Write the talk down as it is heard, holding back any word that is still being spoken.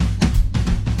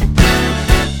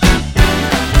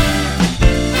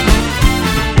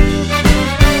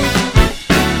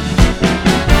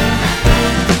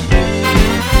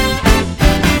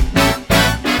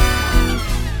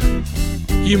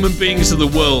human beings of the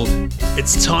world,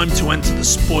 it's time to enter the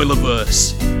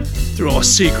Spoilerverse. Through our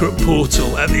secret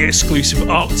portal at the exclusive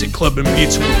Arctic Club in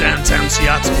beautiful downtown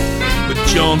Seattle with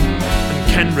John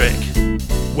and Kenrick.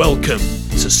 Welcome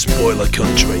to Spoiler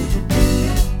Country.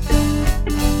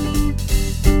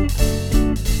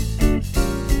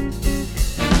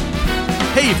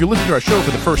 Hey, if you're listening to our show for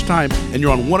the first time and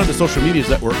you're on one of the social medias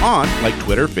that we're on, like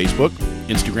Twitter, Facebook,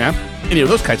 Instagram, any of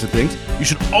those kinds of things, you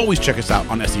should always check us out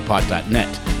on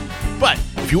scpod.net. But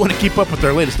if you want to keep up with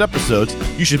our latest episodes,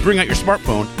 you should bring out your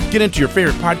smartphone, get into your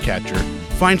favorite podcatcher,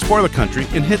 find Spoiler Country,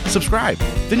 and hit subscribe.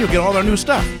 Then you'll get all our new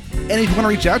stuff. And if you want to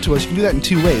reach out to us, you can do that in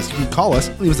two ways. You can call us,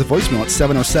 leave us a voicemail at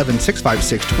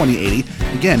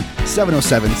 707-656-2080. Again,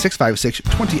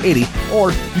 707-656-2080.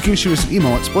 Or you can shoot us an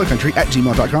email at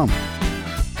spoilercountry@gmail.com.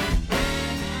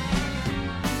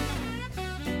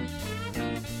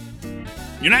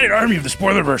 United Army of the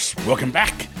Spoilerverse, welcome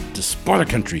back to Spoiler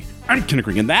Country. I'm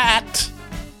Kenrick, and that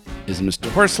is Mr.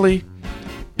 Horsley.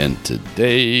 And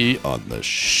today on the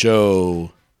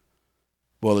show,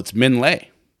 well, it's MINH.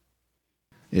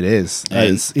 It is.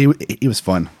 He was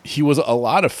fun. He was a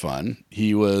lot of fun.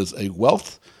 He was a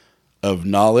wealth of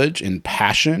knowledge and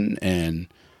passion, and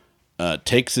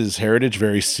takes his heritage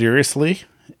very seriously,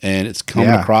 and it's coming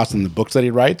across in the books that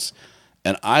he writes.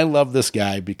 And I love this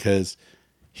guy because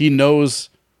he knows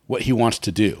what he wants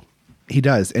to do. He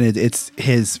does, and it's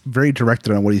his very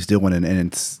directed on what he's doing, and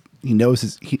it's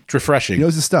it's refreshing. He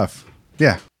knows his stuff.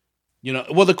 Yeah,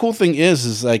 Well, the cool thing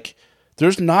is like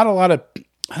there's not a lot of.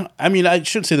 I mean, I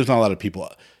shouldn't say there's not a lot of people.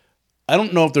 I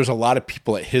don't know if there's a lot of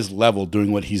people at his level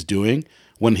doing what he's doing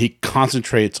when he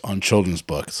concentrates on children's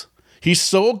books. He's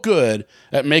so good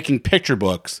at making picture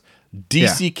books.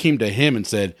 DC came to him and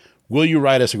said, "Will you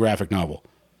write us a graphic novel?"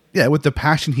 Yeah, with the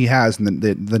passion he has and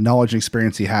the knowledge and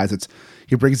experience he has,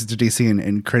 he brings it to DC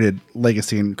and created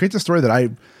Legacy and creates a story that I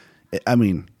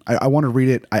want to read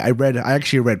it. I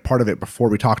actually read part of it before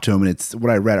we talked to him, and it's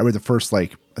what I read. I read the first I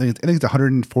think it's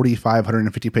 145,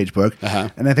 150 page book,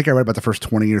 and I think I read about the first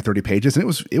 20 or 30 pages, and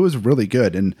it was really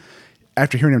good. And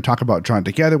after hearing him talk about Drawn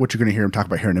Together, which you're going to hear him talk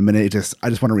about here in a minute, I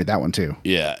just want to read that one too.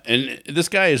 Yeah, and this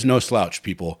guy is no slouch,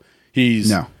 people. He's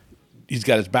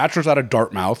got his bachelor's out of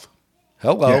Dartmouth.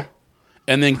 Hello. Yeah.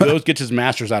 And then gets his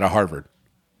master's out of Harvard.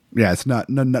 Yeah, it's not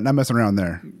messing around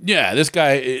there. Yeah, this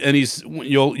guy, and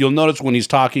you'll notice when he's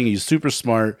talking, he's super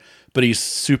smart, but he's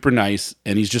super nice,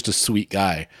 and he's just a sweet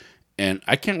guy. And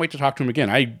I can't wait to talk to him again.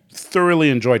 I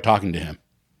thoroughly enjoyed talking to him.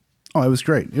 Oh, it was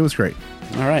great. It was great.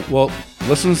 All right, well,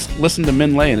 listen to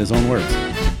MINH in his own words.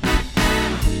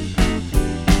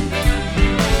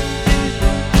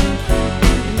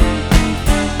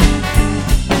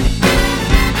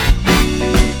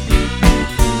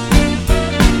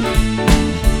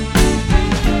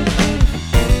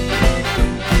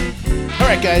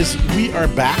 Guys, we are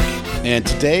back, and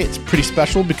today it's pretty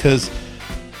special because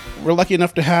we're lucky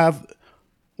enough to have,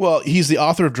 he's the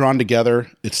author of Drawn Together.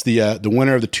 It's the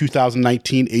winner of the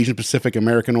 2019 Asian Pacific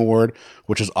American Award,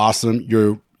 which is awesome.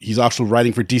 He's also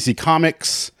writing for DC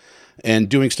Comics and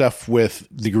doing stuff with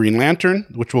the Green Lantern,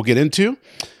 which we'll get into.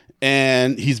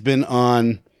 And he's been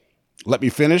on Let Me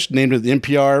Finish, named the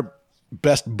NPR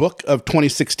Best Book of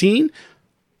 2016.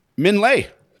 MINH,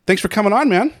 thanks for coming on,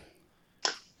 man.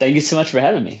 Thank you so much for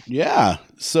having me. Yeah.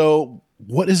 So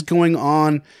what is going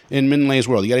on in MINH's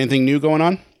world? You got anything new going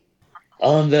on?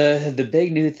 The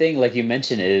big new thing, like you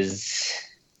mentioned, is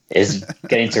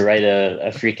getting to write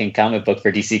a freaking comic book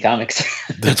for DC Comics.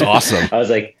 That's awesome. I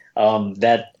was like,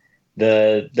 that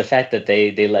the fact that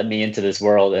they let me into this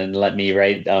world and let me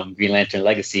write Green Lantern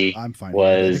Legacy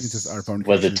was a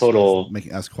total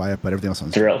making us quiet, but everything else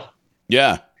on thrill.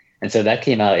 Yeah. And so that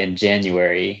came out in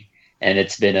January. And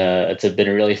it's been a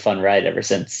really fun ride ever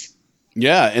since.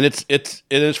 Yeah, and it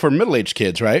is for middle-aged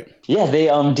kids, right? Yeah,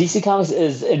 DC Comics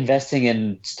is investing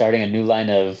in starting a new line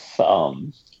of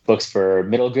books for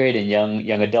middle grade and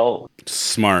young adult.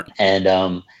 Smart.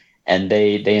 And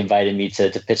they invited me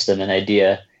to pitch them an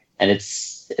idea, and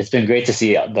it's been great to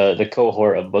see the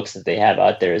cohort of books that they have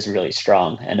out there is really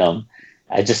strong. And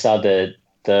I just saw the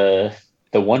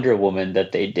Wonder Woman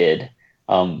that they did.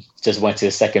 Just went to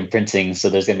a second printing, so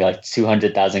there's gonna be like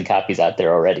 200,000 copies out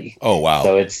there already. Oh wow!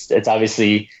 So it's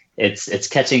obviously it's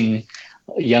catching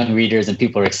young readers, and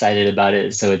people are excited about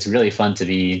it. So it's really fun to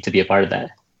be a part of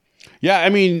that. Yeah, I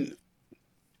mean,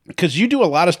 because you do a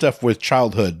lot of stuff with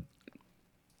childhood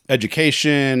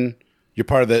education. You're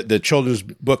part of the Children's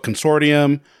Book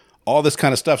Consortium, all this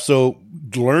kind of stuff. So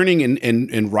learning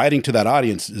and writing to that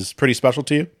audience is pretty special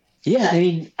to you. Yeah, I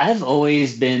mean, I've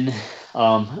always been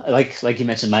like you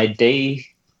mentioned, my day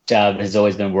job has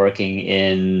always been working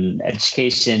in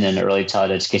education and early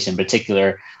childhood education in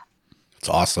particular. It's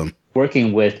awesome.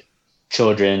 Working with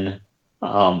children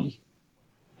and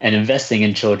investing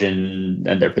in children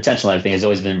and their potential and everything has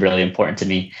always been really important to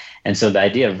me. And so the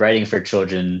idea of writing for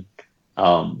children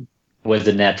was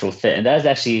a natural fit. And that was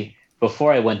actually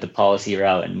before I went the policy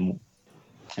route and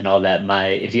all that.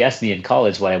 If you asked me in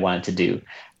college what I wanted to do,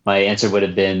 my answer would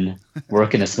have been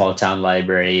work in a small town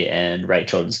library and write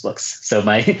children's books. So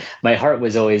my heart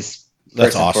was always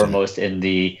first and foremost in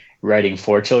the writing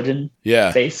for children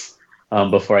space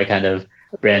before I kind of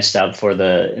branched out for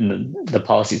the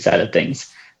policy side of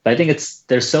things. But I think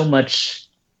there's so much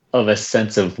of a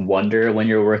sense of wonder when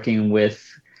you're working with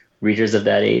readers of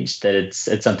that age that it's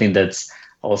something that's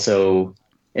also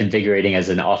invigorating as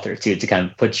an author too, to kind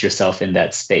of put yourself in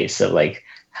that space of like,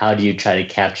 how do you try to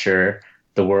capture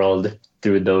the world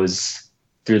through those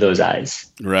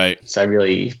eyes? Right. So I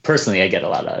get a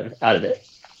lot out of it.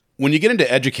 When you get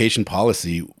into education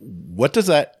policy, what does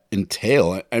that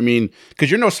entail? I mean, because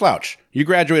you're no slouch. You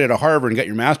graduated at Harvard and got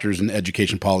your master's in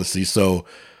education policy. So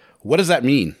what does that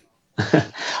mean?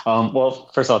 Well,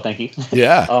 first of all, thank you.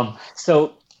 Yeah.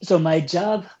 So my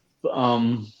job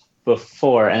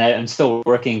before, and I'm still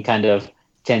working kind of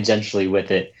tangentially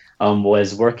with it,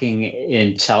 was working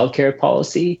in childcare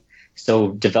policy. So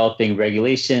developing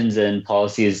regulations and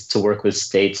policies to work with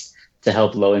states to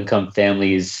help low-income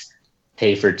families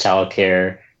pay for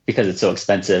childcare because it's so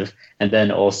expensive. And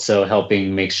then also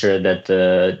helping make sure that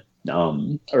the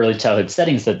early childhood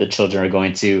settings that the children are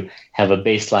going to have a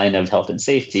baseline of health and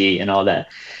safety and all that.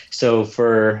 So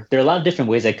there are a lot of different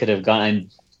ways I could have gone.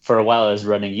 For a while, I was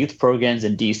running youth programs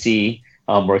in DC,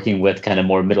 working with kind of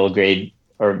more middle grade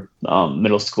or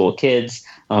middle school kids.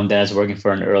 Then I was working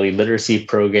for an early literacy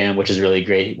program, which is really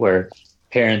great, where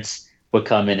parents would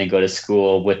come in and go to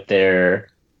school with their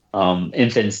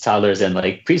infants, toddlers, and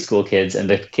like preschool kids, and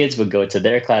the kids would go to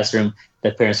their classroom,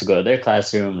 the parents would go to their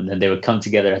classroom, and then they would come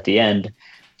together at the end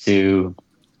to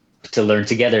learn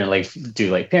together and like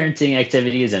do like parenting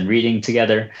activities and reading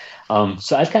together.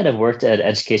 So I've kind of worked at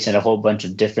education at a whole bunch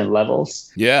of different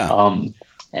levels. Yeah.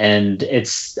 And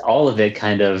it's all of it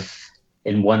kind of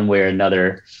in one way or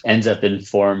another ends up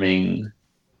informing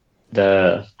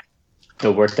the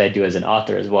work that I do as an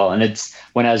author as well. And it's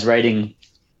when I was writing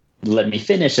Let Me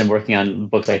Finish and working on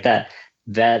books like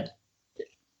that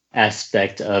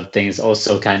aspect of things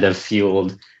also kind of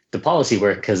fueled the policy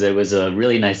work, because it was a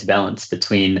really nice balance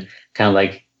between kind of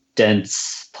like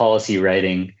dense policy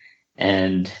writing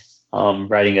and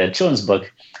writing a children's book.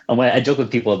 And when I joke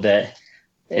with people that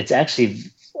it's actually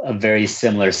a very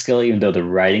similar skill, even though the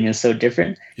writing is so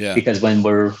different. Yeah. Because when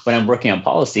I'm working on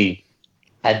policy,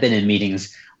 I've been in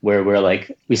meetings where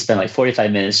we spend like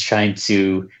 45 minutes trying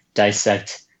to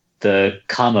dissect the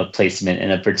comma placement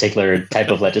in a particular type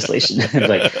of legislation.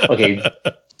 Like, okay,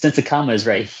 since the comma is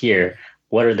right here,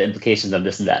 what are the implications of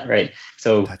this and that, right?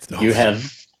 So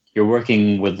you're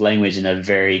working with language in a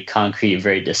very concrete,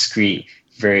 very discrete,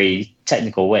 very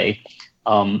technical way.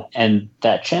 And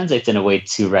that translates in a way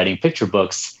to writing picture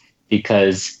books,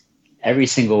 because every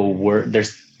single word,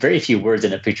 there's very few words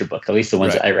in a picture book, at least the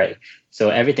ones that I write. So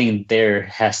everything there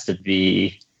has to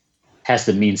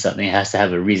mean something. It has to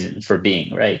have a reason for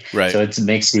being, right? Right. So it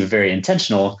makes you very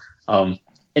intentional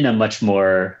in a much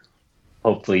more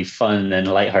hopefully fun and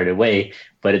lighthearted way,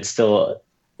 but it's still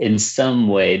in some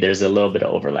way there's a little bit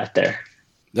of overlap there.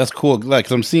 That's cool.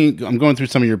 Like, I'm going through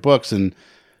some of your books, and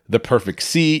The Perfect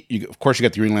Seat. Of course, you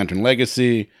got the Green Lantern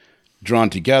Legacy,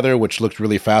 Drawn Together, which looks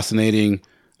really fascinating.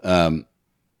 Actually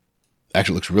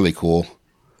looks really cool.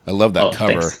 I love that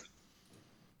cover. Thanks.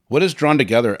 What is Drawn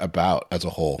Together about as a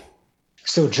whole?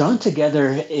 So Drawn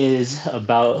Together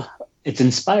it's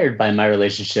inspired by my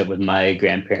relationship with my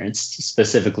grandparents,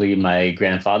 specifically my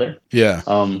grandfather. Yeah.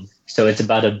 So it's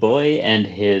about a boy and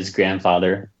his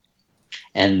grandfather,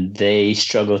 and they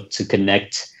struggle to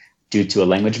connect due to a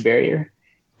language barrier.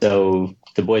 So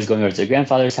the boy's going over to the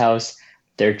grandfather's house.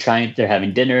 They're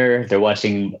having dinner. They're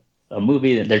watching a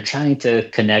movie. They're trying to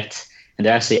connect, and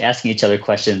they're actually asking each other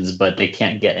questions, but they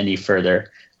can't get any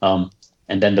further. And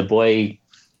then the boy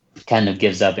kind of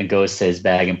gives up and goes to his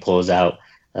bag and pulls out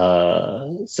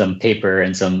some paper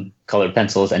and some colored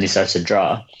pencils, and he starts to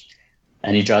draw.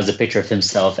 And he draws a picture of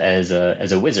himself as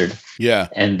a wizard. Yeah.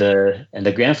 And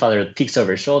the grandfather peeks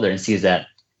over his shoulder and sees that,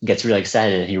 gets really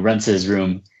excited, and he runs to his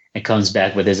room and comes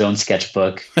back with his own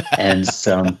sketchbook and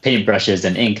some paintbrushes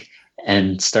and ink,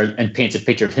 and paints a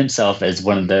picture of himself as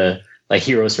one of the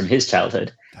heroes from his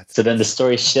childhood. So then the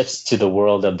story shifts to the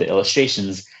world of the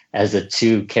illustrations as the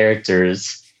two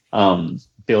characters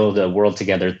build a world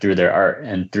together through their art,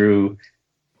 and through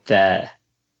that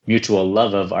mutual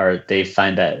love of art, they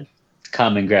find that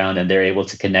common ground and they're able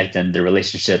to connect, and the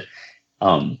relationship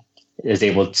is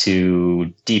able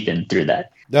to deepen through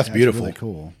that. That's beautiful. Really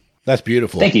cool. That's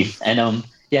beautiful. Thank you. And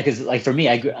yeah, because like for me,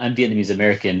 I'm Vietnamese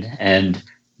American, and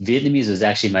Vietnamese was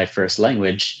actually my first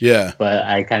language. Yeah. But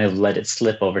I kind of let it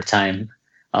slip over time.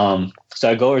 So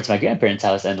I go over to my grandparents'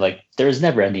 house, and like there was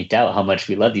never any doubt how much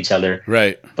we loved each other.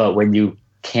 Right. But when you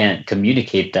can't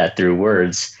communicate that through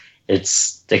words,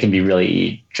 they can be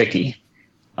really tricky.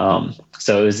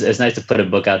 So it's nice to put a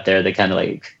book out there that kind of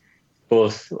like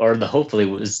hopefully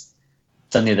was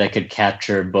something that could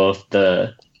capture both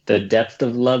the depth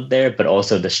of love there, but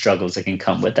also the struggles that can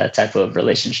come with that type of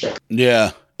relationship.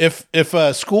 Yeah. If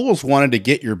schools wanted to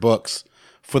get your books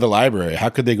for the library, how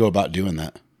could they go about doing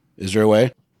that? Is there a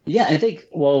way? Yeah, I think,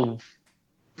 well,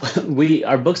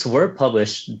 our books were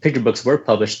published, picture books were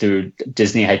published through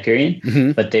Disney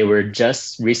Hyperion, but they were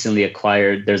just recently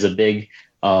acquired. There's a big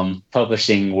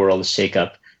publishing world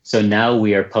shakeup. So now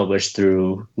we are published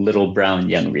through Little Brown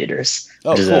Young Readers,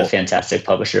 which is a fantastic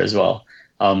publisher as well.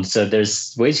 So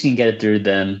there's ways you can get it through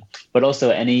them, but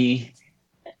also any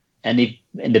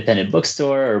independent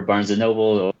bookstore or Barnes and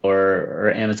Noble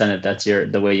or Amazon, if that's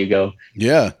the way you go.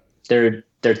 Yeah. There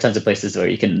are tons of places where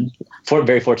you can,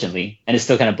 very fortunately, and it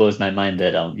still kind of blows my mind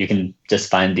that you can just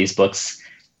find these books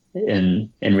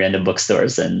in random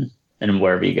bookstores and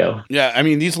wherever you go. Yeah, I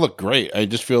mean, these look great. I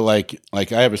just feel like I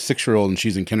have a 6-year-old and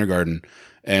she's in kindergarten,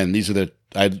 and these are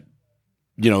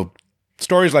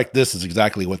stories like this is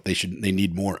exactly what they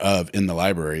need more of in the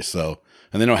library. So,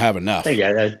 and they don't have enough.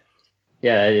 Yeah,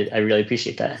 I really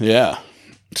appreciate that. Yeah.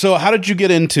 So how did you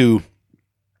get into,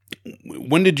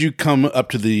 when did you come up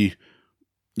to the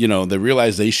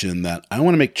realization that I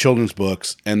want to make children's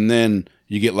books, and then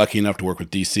you get lucky enough to work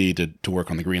with DC to work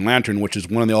on the Green Lantern, which is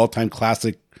one of the all-time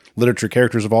classic literature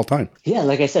characters of all time? Yeah,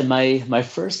 like I said, my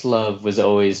first love was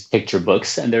always picture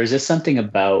books, and there was just something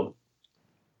about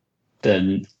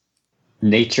the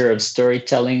nature of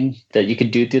storytelling that you could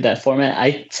do through that format.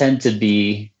 I tend to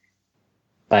be,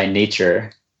 by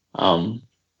nature,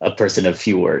 a person of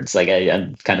few words. Like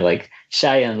I'm kind of like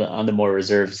shy on the more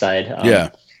reserved side.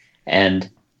 And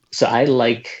so I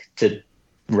like to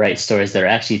write stories that are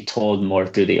actually told more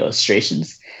through the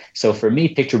illustrations. So for me,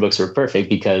 picture books were perfect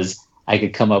because I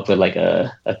could come up with like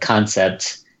a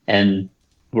concept, and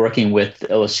working with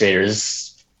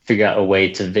illustrators, figure out a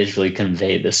way to visually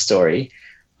convey the story.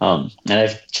 And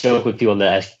I've joked with people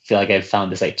that I feel like I've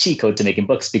found this like cheat code to making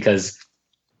books, because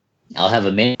I'll have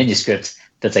a manuscript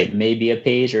that's like maybe a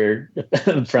page or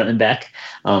front and back.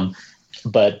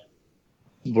 But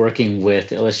working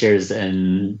with illustrators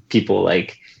and people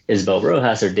like Isabel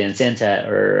Rojas or Dan Santat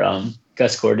or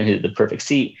Gus Gordon, who did The Perfect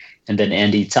Seat, and then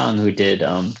Andy Tong, who did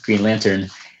Green Lantern,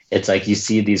 it's like you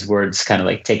see these words kind of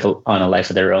like take on a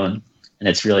life of their own, and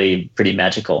it's really pretty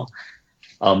magical.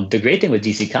 The great thing with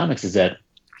DC Comics is that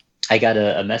I got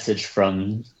a message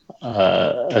from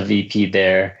a VP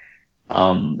there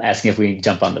asking if we could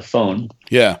jump on the phone.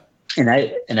 Yeah. And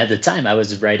at the time I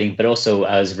was writing, but also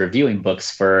I was reviewing books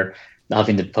for the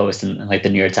Huffington Post and like the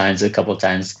New York Times a couple of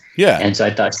times. Yeah. And so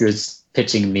I thought she was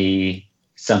pitching me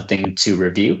something to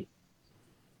review.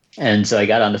 And so I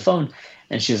got on the phone,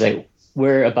 and she was like,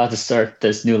 "We're about to start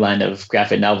this new line of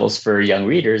graphic novels for young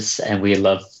readers, and we'd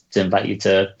love to invite you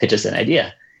to pitch us an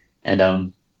idea."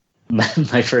 And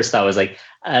my first thought was like,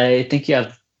 I think you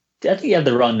have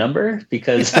the wrong number,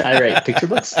 because I write picture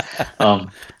books.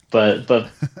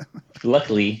 But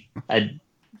luckily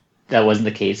that wasn't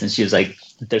the case. And she was like,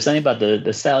 "There's something about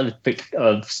the style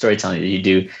of storytelling that you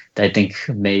do that I think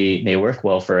may work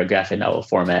well for a graphic novel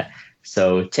format.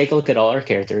 So take a look at all our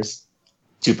characters,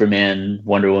 Superman,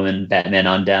 Wonder Woman, Batman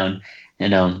on down,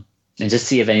 and just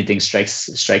see if anything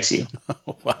strikes you."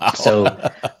 Wow. So,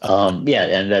 yeah,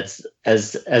 and that's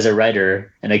as a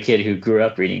writer and a kid who grew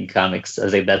up reading comics, I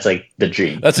was like, that's like the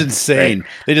dream. That's insane. Right?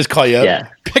 They just call you up. Yeah.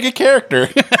 Pick a character.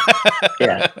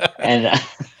 Yeah, and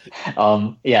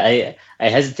I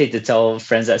hesitate to tell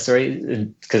friends that story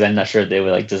because I'm not sure they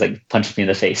would like just like punch me in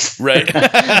the face. Right.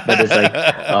 But it's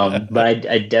like, but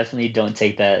I definitely don't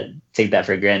take that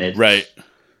for granted. Right.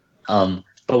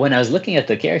 But when I was looking at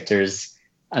the characters,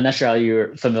 I'm not sure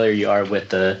how familiar you are with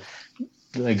the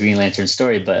Green Lantern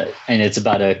story, and it's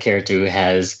about a character who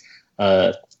has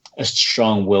a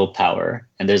strong willpower,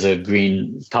 and there's a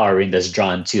green power ring that's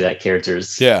drawn to that character's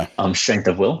strength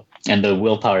of will, and the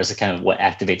willpower is kind of what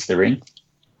activates the ring.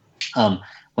 When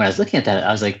I was looking at that,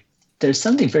 I was like, there's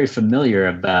something very familiar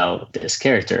about this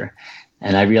character,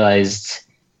 and I realized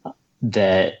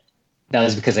that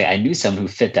was because I knew someone who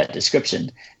fit that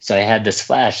description. So I had this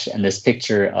flash and this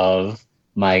picture of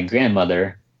my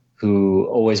grandmother, who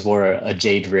always wore a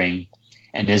jade ring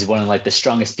and is one of like the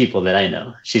strongest people that I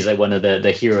know. She's like one of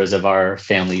the heroes of our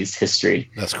family's history.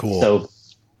 That's cool. So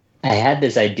I had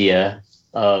this idea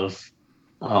of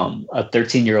a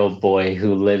 13-year-old boy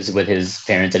who lives with his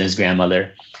parents and his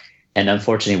grandmother. And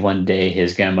unfortunately, one day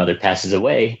his grandmother passes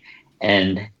away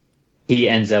and he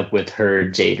ends up with her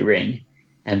jade ring.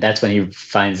 And that's when he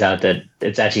finds out that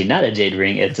it's actually not a jade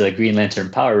ring, it's a Green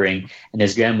Lantern power ring. And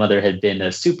his grandmother had been a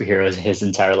superhero his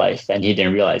entire life, and he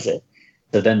didn't realize it.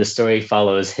 So then the story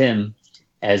follows him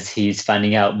as he's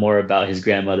finding out more about his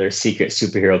grandmother's secret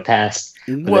superhero past,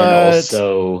 but then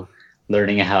also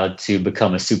learning how to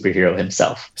become a superhero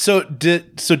himself. So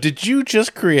did you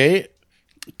just create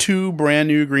 2 brand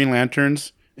new Green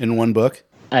Lanterns in one book?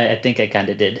 I think I kind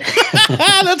of did.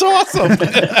 That's awesome.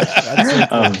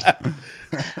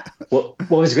 What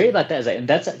was great about that is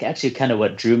that's actually kind of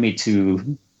what drew me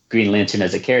to Green Lantern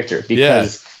as a character,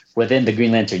 because within the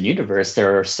Green Lantern universe,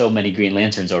 there are so many Green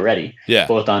Lanterns already,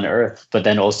 both on Earth, but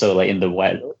then also like in the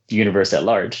wide universe at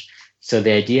large. So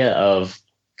the idea of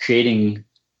creating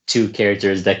 2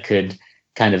 characters that could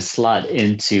kind of slot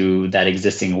into that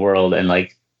existing world, and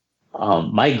like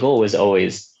my goal was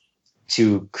always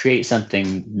to create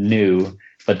something new,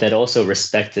 but that also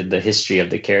respected the history of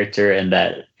the character and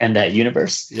that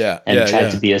universe.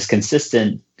 Tried to be as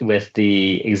consistent with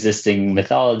the existing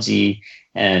mythology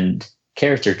and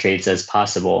character traits as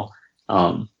possible.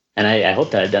 And I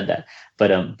hope that I've done that. But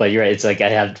you're right. It's like I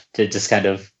have to just kind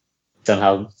of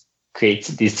somehow create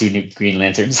these 2 new Green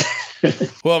Lanterns.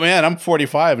 Well, man, I'm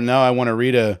 45 and now I want to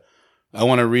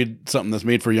read something that's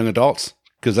made for young adults.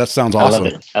 Because that sounds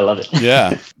awesome. I love it.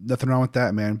 Yeah. Nothing wrong with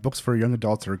that, man. Books for young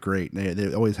adults are great.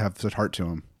 They always have such heart to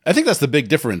them. I think that's the big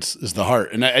difference, is the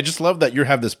heart. And I just love that you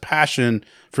have this passion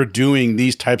for doing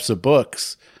these types of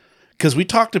books. Because we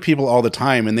talk to people all the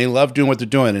time and they love doing what they're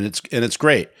doing, and it's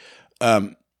great.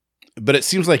 But it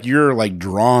seems like you're like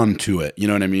drawn to it. You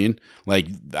know what I mean? Like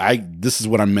this is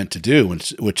what I'm meant to do,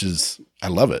 which is, I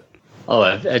love it. Oh,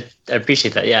 I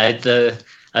appreciate that. Yeah.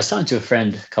 I was talking to a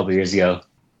friend a couple of years ago,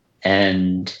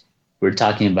 and we were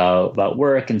talking about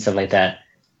work and stuff like that.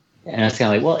 And I was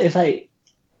kind of like, well,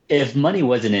 if money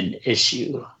wasn't an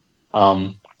issue,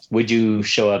 would you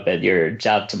show up at your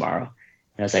job tomorrow?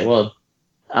 And I was like, well,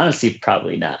 honestly,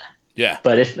 probably not. Yeah.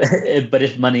 But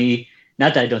if money,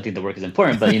 not that I don't think the work is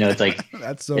important, but it's like,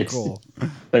 that's so cool.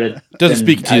 But it doesn't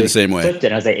speak to you the same way.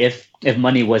 And I was like, if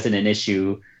money wasn't an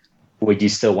issue, would you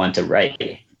still want to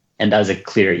write? And that was a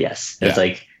clear yes. It's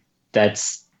like,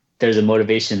 there's a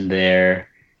motivation there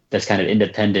that's kind of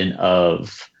independent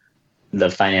of the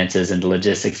finances and the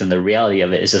logistics and the reality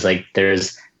of it. It's just like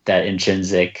there's that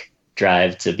intrinsic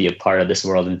drive to be a part of this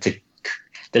world, and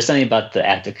there's something about the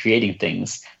act of creating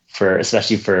things,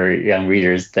 especially for young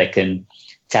readers, that can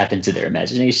tap into their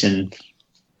imagination.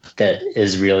 That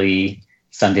is really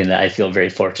something that I feel very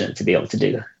fortunate to be able to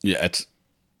do. Yeah,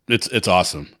 it's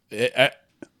awesome.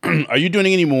 Are you doing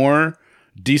any more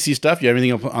DC stuff? You have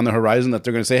anything on the horizon that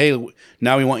they're going to say, hey,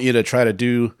 now we want you to try to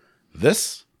do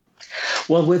this?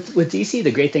 Well, with DC,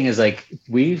 the great thing is like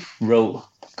we wrote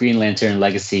Green Lantern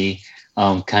Legacy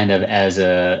kind of as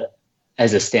a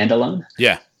standalone.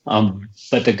 Yeah.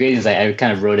 But the great thing is I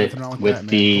kind of wrote it with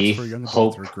the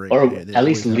hope, or at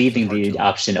least leaving the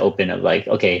option open of like,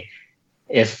 okay,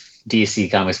 if DC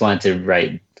Comics wanted to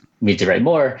write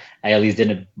more, I at least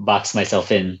didn't box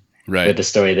myself in. Right. With a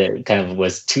story that kind of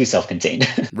was too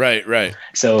self-contained. Right.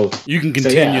 So you can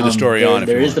continue the story on.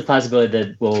 There is the possibility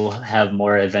that we'll have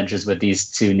more adventures with these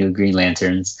 2 new Green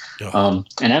Lanterns. And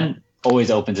I'm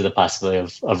always open to the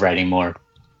possibility of writing more.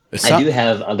 I do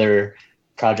have other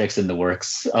projects in the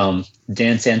works. Dan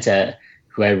Santat,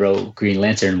 who I wrote Green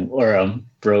Lantern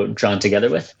wrote Drawn Together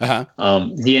with.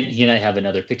 He and I have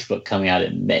another picture book coming out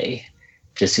in May,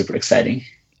 which is super exciting.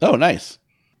 Oh, nice.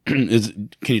 Can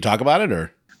you talk about it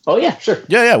or? Oh yeah, sure.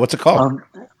 Yeah. What's it called?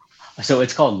 So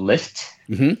it's called Lift,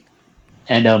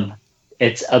 and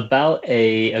it's about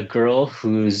a young girl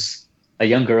whose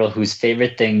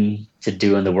favorite thing to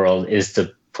do in the world is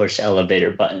to push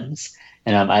elevator buttons.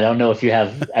 And I don't know if you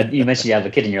mentioned you have a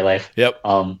kid in your life. Yep.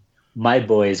 My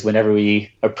boys, whenever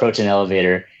we approach an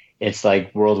elevator, it's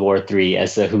like World War III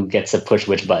as to who gets to push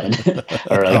which button.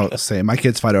 Or like, same. My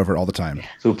kids fight over it all the time.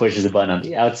 Who pushes the button on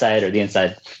the outside or the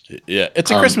inside. Yeah, it's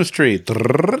a Christmas tree.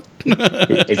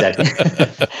 Exactly.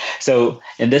 So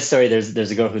in this story,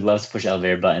 there's a girl who loves to push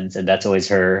elevator buttons, and that's always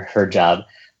her job.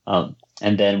 And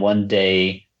then one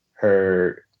day,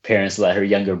 her parents let her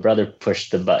younger brother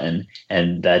push the button,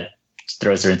 and that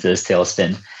throws her into this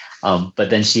tailspin.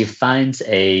 But then she finds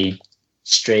a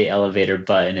stray elevator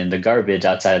button in the garbage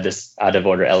outside of this out of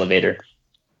order elevator,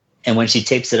 And when she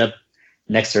tapes it up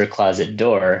next to her closet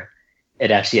door,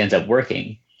 it actually ends up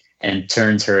working and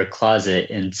turns her closet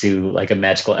into like a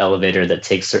magical elevator that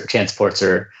transports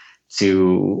her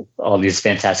to all these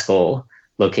fantastical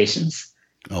locations.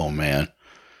 Oh man,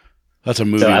 that's a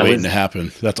movie waiting to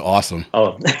happen. That's awesome.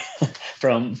 Oh,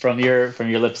 from your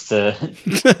lips to,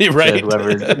 right. to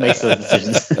whoever makes those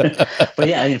decisions. But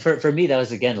yeah, I mean, for me, that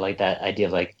was again like that idea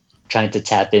of like trying to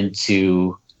tap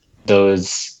into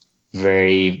those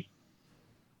very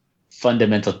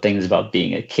fundamental things about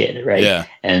being a kid, right? Yeah.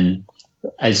 And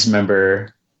I just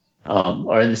remember,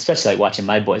 or especially like watching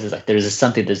My Boys, is like there's just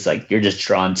something that's like you're just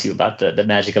drawn to about the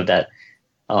magic of that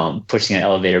pushing an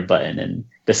elevator button and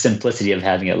the simplicity of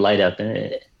having it light up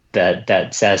and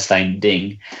that satisfying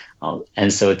ding.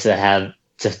 And so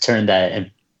to turn that and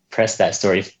press that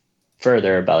story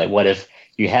further about like what if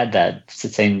you had that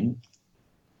same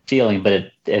feeling, but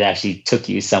it actually took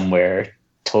you somewhere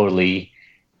totally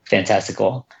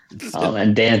fantastical.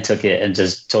 And Dan took it and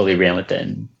just totally ran with it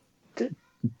and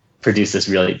produced this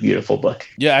really beautiful book.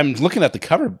 Yeah, I'm looking at the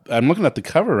cover. I'm looking at the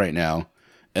cover right now,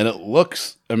 and it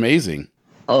looks amazing.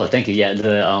 Oh, thank you. Yeah,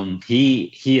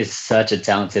 he is such a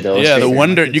talented illustrator. Yeah, the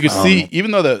wonder you can see,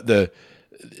 even though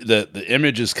the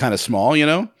image is kind of small, you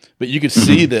know, but you could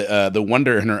see the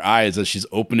wonder in her eyes as she's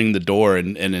opening the door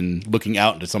and looking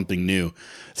out into something new.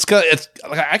 It's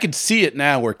like I could see it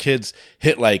now where kids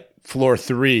hit like floor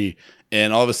 3,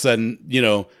 and all of a sudden, you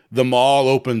know, the mall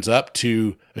opens up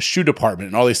to a shoe department,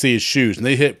 and all they see is shoes, and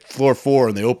they hit floor 4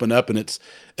 and they open up, and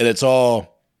it's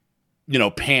all, you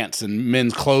know, pants and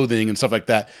men's clothing and stuff like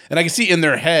that. And I can see in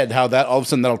their head how that all of a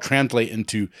sudden that'll translate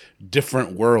into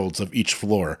different worlds of each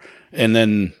floor. And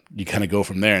then you kind of go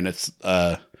from there. And it's,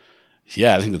 yeah,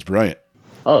 I think that's brilliant.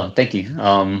 Oh, thank you.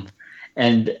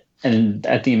 And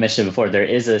I think you mentioned before, there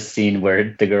is a scene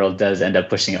where the girl does end up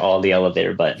pushing all the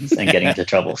elevator buttons and getting into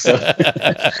trouble. So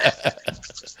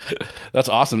that's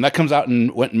awesome. That comes out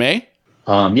in May?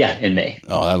 Yeah, in May.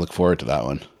 Oh, I look forward to that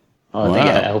one. Oh,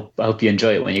 wow. I hope you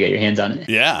enjoy it when you get your hands on it.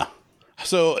 Yeah.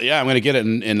 So, yeah, I'm going to get it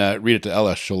and read it to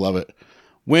Ella. She'll love it.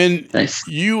 When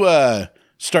you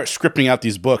start scripting out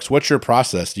these books, what's your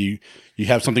process? Do you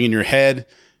have something in your head,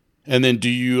 and then do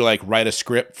you like write a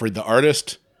script for the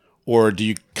artist, or do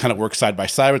you kind of work side by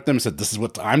side with them and say, this is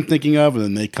what I'm thinking of, and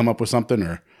then they come up with something,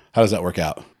 or how does that work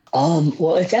out?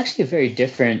 Well, it's actually very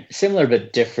similar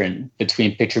but different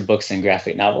between picture books and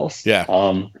graphic novels. Yeah.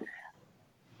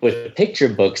 With picture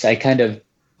books, I kind of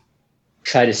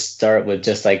try to start with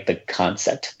just like the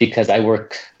concept, because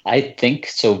I think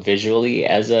so visually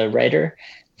as a writer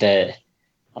that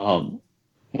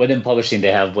within publishing,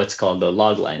 they have what's called the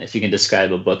log line. If you can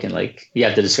describe a book you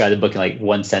have to describe the book in like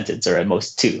one sentence or at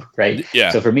most 2, right? Yeah.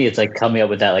 So for me, it's like coming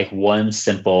up with that like one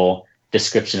simple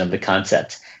description of the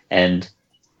concept. And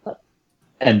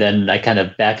then I kind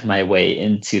of back my way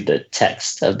into the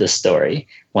text of the story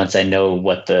once I know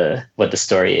what the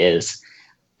story is.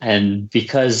 And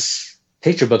because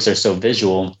picture books are so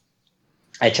visual,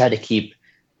 I try to keep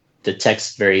the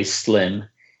text very slim.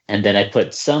 And then I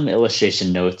put some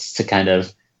illustration notes to kind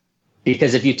of,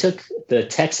 because if you took the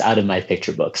text out of my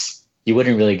picture books, you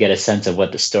wouldn't really get a sense of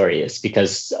what the story is,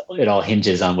 because it all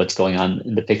hinges on what's going on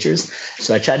in the pictures.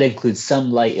 So I try to include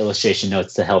some light illustration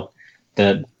notes to help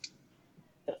the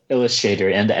illustrator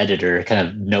and the editor kind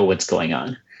of know what's going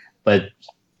on. But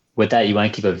with that, you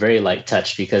want to keep a very light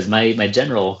touch, because my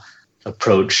general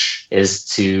approach is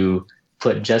to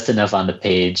put just enough on the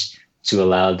page to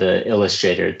allow the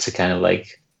illustrator to kind of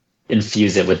like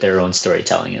infuse it with their own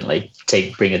storytelling and like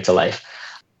bring it to life.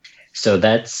 So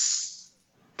that's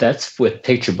with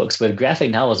picture books. With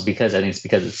graphic novels, because I think it's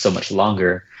because it's so much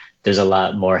longer, there's a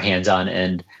lot more hands-on,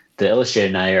 and the illustrator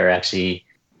and I are actually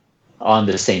on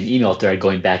the same email thread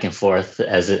going back and forth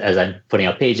as I'm putting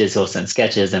out pages. He'll send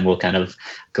sketches and we'll kind of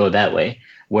go that way.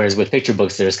 Whereas with picture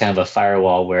books, there's kind of a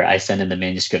firewall where I send in the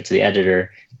manuscript to the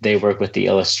editor, they work with the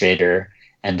illustrator,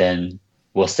 and then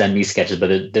will send me sketches,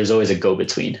 but there's always a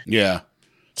go-between. Yeah.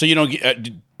 So you don't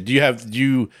do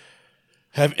you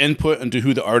have input into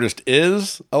who the artist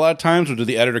is a lot of times, or do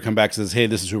the editor come back and says, hey,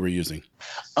 this is who we're using?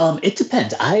 It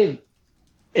depends.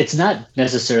 It's not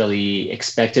necessarily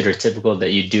expected or typical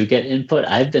that you do get input.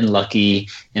 I've been lucky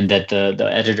in that the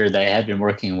editor that I had been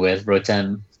working with,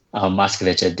 Rotem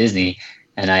Moskovich at Disney,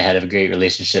 and I had a great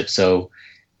relationship. So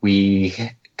we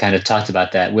kind of talked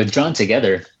about that. With Drawn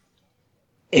Together,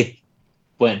 it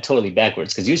went totally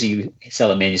backwards, because usually you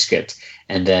sell a manuscript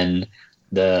and then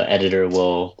the editor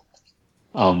will,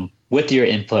 with your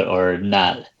input or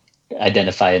not,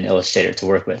 identify an illustrator to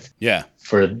work with. Yeah.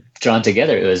 For Drawn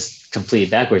Together, it was completely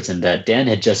backwards in that Dan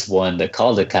had just won the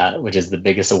Caldecott, which is the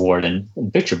biggest award in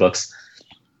picture books.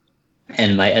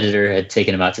 and my editor had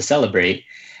taken him out to celebrate.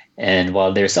 And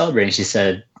while they were celebrating, she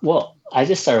said, "Well, I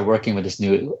just started working with this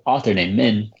new author named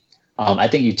Min. I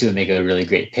think you two would make a really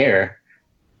great pair."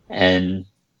 And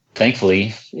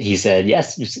thankfully, he said,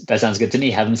 "Yes, that sounds good to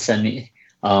me. Have him send me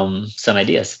some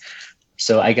ideas."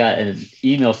 So I got an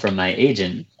email from my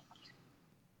agent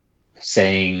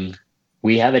saying,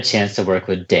 "We have a chance to work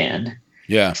with Dan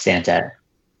Santat.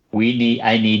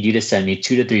 I need you to send me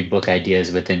 2 to 3 book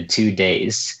ideas within 2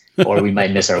 days, or we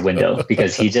might miss our window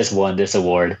because he just won this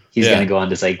award. He's going to go on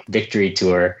this like victory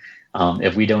tour.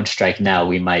 If we don't strike now,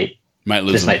 we might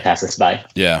lose. This might pass us by."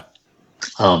 Yeah.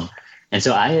 And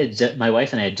so my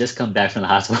wife and I had just come back from the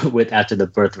hospital after the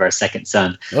birth of our second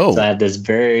son. Oh. So I have this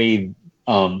very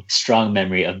strong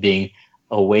memory of being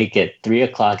awake at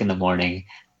 3:00 in the morning,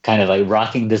 kind of like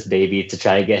rocking this baby to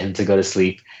try to get him to go to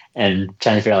sleep, and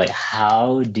trying to figure out like,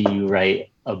 how do you write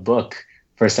a book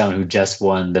for someone who just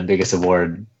won the biggest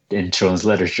award in children's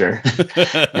literature?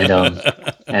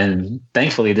 and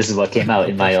thankfully this is what came out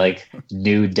in my like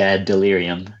new dad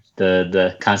delirium.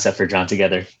 The concept for Drawn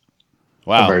Together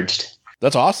emerged.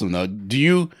 That's awesome though. Do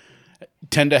you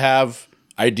tend to have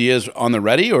ideas on the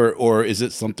ready, or is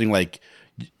it something like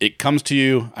it comes to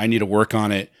you, I need to work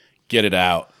on it, get it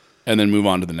out, and then move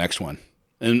on to the next one?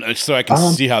 And so I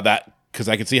can see how that, because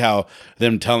I can see how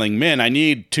them telling Min, I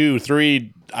need 2,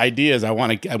 3 ideas. I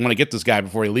want to get this guy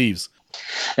before he leaves.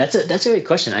 That's a great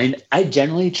question. I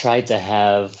generally try to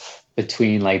have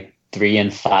between like 3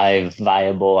 and 5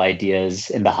 viable ideas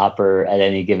in the hopper at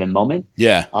any given moment.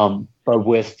 Yeah. But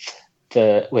with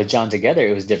Drawn Together,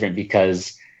 it was different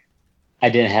because I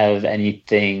didn't have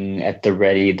anything at the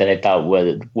ready that I thought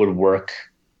would work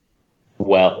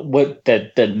well,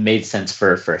 that made sense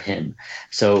for him.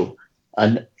 So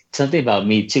something about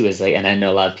me too is like, and I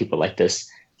know a lot of people like this,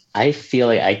 I feel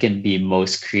like I can be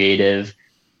most creative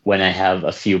when I have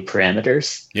a few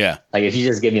parameters. Yeah. Like if you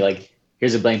just give me like,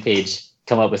 here's a blank page,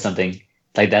 come up with something,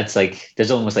 like that's like,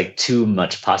 there's almost like too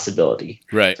much possibility.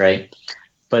 Right. Right.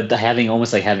 But having an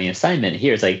assignment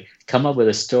here, it's like, come up with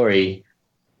a story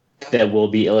that will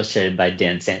be illustrated by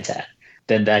Dan Santat.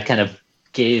 Then that kind of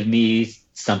gave me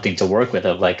something to work with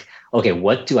of like, okay,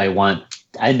 what do I want?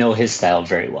 I know his style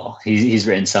very well. He's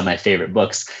written some of my favorite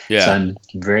books. Yeah. So I'm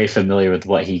very familiar with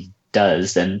what he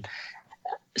does. And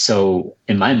so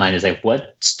in my mind is like,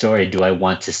 what story do I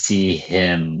want to see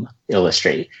him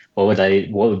illustrate? What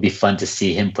would be fun to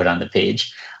see him put on the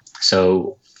page?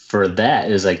 So for that,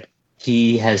 it was like,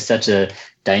 he has such a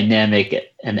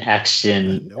dynamic and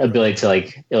action ability to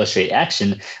like illustrate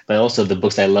action, but also the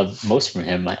books I love most from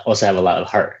him, I also have a lot of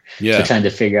heart. Yeah. So trying to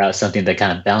figure out something that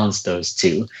kind of balanced those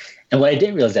two. And what I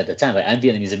didn't realize at the time, like I'm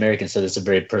Vietnamese American, so this is a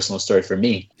very personal story for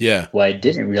me. Yeah. What I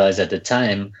didn't realize at the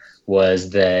time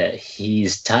was that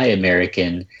he's Thai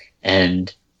American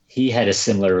and he had a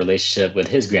similar relationship with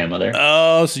his grandmother.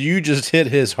 Oh, so you just hit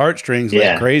his heartstrings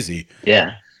like crazy.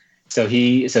 Yeah. So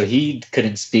he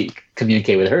couldn't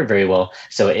communicate with her very well.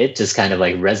 So it just kind of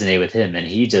like resonated with him, and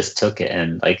he just took it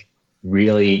and like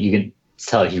really, you can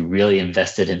tell he really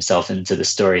invested himself into the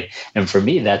story. And for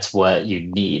me, that's what you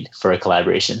need for a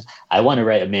collaboration. I want to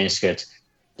write a manuscript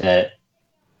that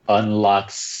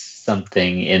unlocks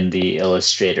something in the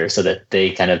illustrator so that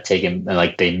they kind of take him and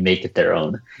like they make it their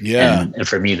own. Yeah. And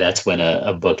for me, that's when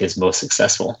a book is most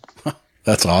successful.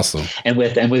 That's awesome. And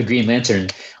with Green Lantern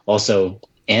also,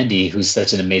 Andy, who's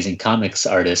such an amazing comics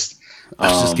artist.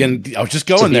 I was just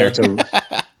going there.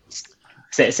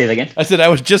 Say that again. I said I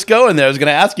was just going there. I was going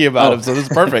to ask you about him, so this is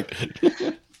perfect.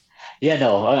 Yeah,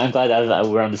 no, I'm glad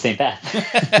we're on the same path.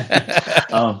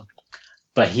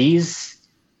 But he's,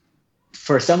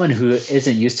 for someone who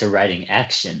isn't used to writing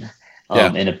action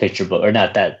in a picture book, or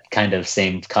not that kind of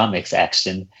same comics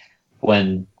action,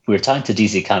 when we were talking to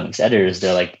DC Comics editors,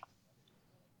 they're like,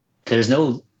 it's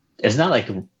not like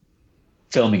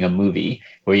filming a movie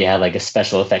where you have like a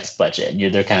special effects budget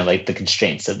and they're kind of like the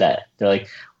constraints of that. They're like,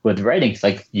 with writing,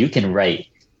 like you can write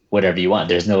whatever you want.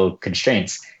 There's no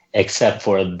constraints except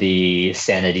for the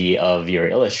sanity of your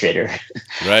illustrator.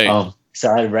 Right.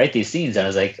 So I'd write these scenes and I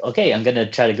was like, okay, I'm going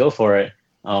to try to go for it.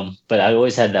 But I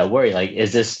always had that worry, like,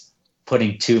 is this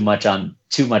putting too much on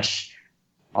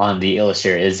the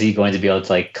illustrator? Is he going to be able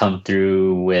to like come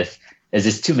through with, is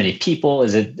this too many people?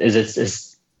 Is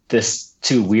this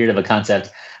too weird of a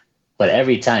concept? But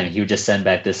every time he would just send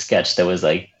back this sketch that was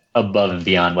like above and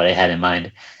beyond what I had in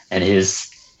mind. And his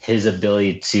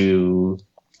ability to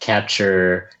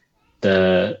capture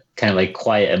the kind of like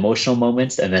quiet emotional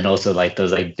moments and then also like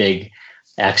those like big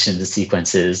action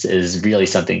sequences is really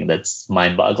something that's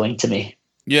mind-boggling to me.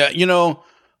 Yeah,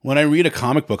 when I read a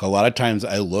comic book, a lot of times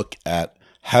I look at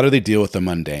how do they deal with the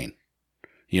mundane.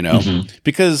 you know,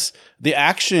 because the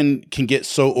action can get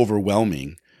so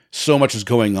overwhelming. So much is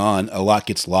going on. A lot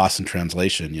gets lost in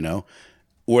translation, you know,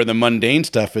 or the mundane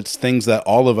stuff. It's things that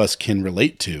all of us can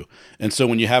relate to. And so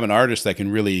when you have an artist that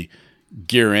can really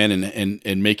gear in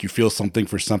and make you feel something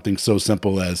for something so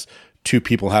simple as two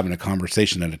people having a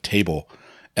conversation at a table,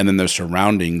 and then their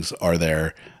surroundings are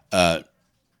there,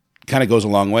 kind of goes a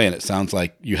long way. And it sounds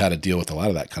like you had to deal with a lot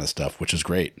of that kind of stuff, which is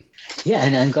great. Yeah,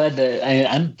 and I'm glad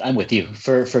that I'm with you.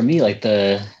 For me, like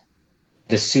the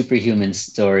superhuman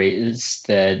stories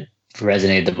that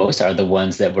resonated the most are the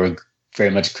ones that were very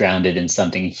much grounded in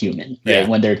something human. Right? Yeah.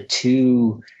 When they're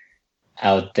too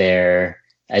out there,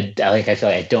 I feel like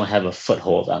I don't have a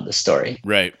foothold on the story.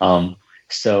 Right.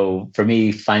 So for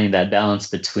me, finding that balance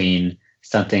between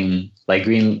something like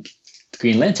Green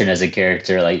Lantern as a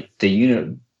character, like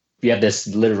you have this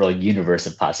literal universe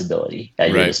of possibility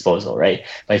at your disposal, right?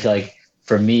 But I feel like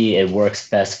for me, it works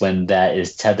best when that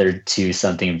is tethered to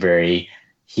something very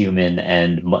human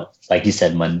and, like you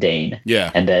said, mundane.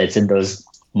 Yeah. And that it's in those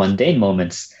mundane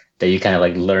moments that you kind of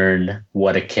like learn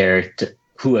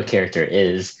who a character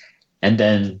is. And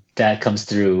then that comes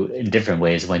through in different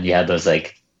ways when you have those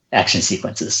like action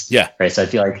sequences. Yeah. Right. So I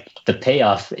feel like the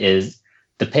payoff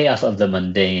of the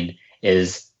mundane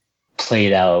is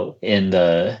played out in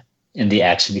the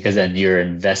action, because then you're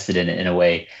invested in it in a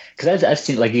way. Because I've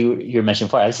seen, like you were mentioning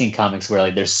before, I've seen comics where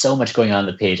like there's so much going on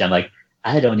the page. I'm like,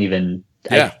 I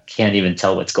can't even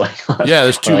tell what's going on. Yeah,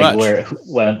 there's too much.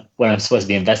 What I'm supposed to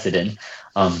be invested in.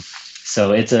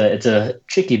 So it's a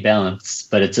tricky balance,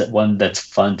 but it's one that's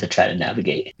fun to try to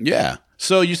navigate. Yeah.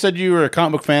 So you said you were a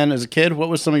comic book fan as a kid. What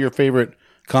was some of your favorite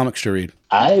comics to read?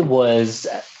 I was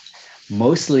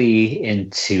mostly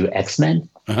into X-Men.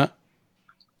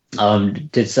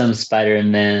 Did some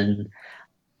Spider-Man.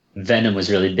 Venom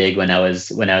was really big when I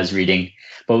was reading.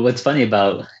 But what's funny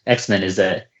about X-Men is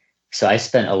that, so I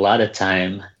spent a lot of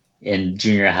time in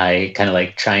junior high kind of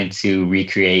like trying to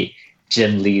recreate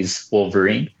Jim Lee's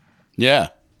Wolverine. Yeah.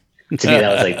 To me,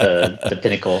 that was like the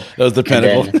pinnacle. That was the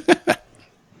pinnacle.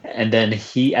 And then I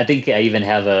think I even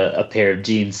have a pair of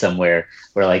jeans somewhere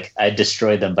where like I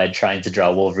destroyed them by trying to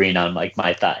draw Wolverine on like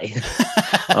my thigh.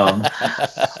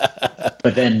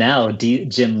 But then now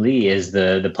Jim Lee is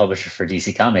the publisher for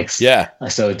DC Comics. Yeah.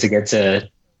 So to get to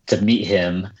meet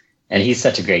him, and he's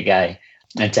such a great guy,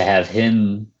 and to have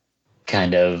him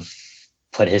kind of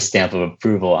put his stamp of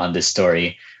approval on this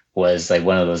story was like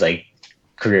one of those like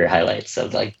career highlights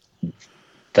of like,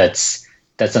 that's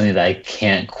something that I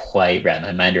can't quite wrap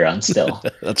my mind around still.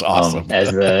 That's awesome.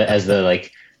 As the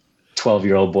like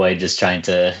 12-year-old boy just trying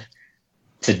to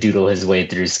doodle his way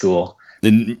through school.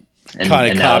 Then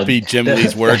kind of copy Jim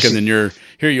Lee's work, and then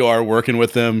here you are working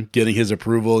with him, getting his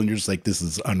approval, and you're just like, this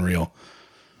is unreal.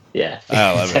 Yeah.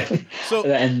 I love it. So,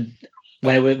 and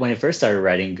when I first started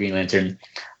writing Green Lantern,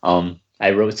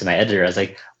 I wrote to my editor. I was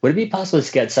like, would it be possible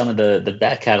to get some of the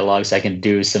back catalog so I can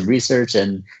do some research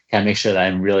and kind of make sure that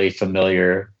I'm really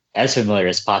familiar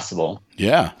as possible?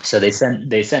 Yeah. So they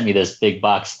sent me this big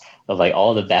box of like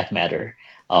all the back matter.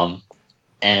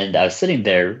 And I was sitting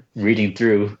there reading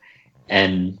through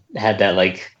and had that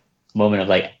like moment of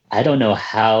like, I don't know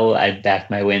how I backed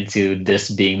my way into this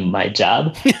being my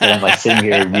job. And I'm like sitting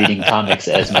here reading comics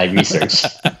as my research.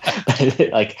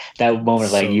 Like that moment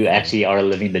of like, you actually are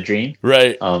living the dream.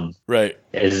 Right. Right.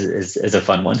 Is a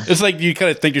fun one. It's like you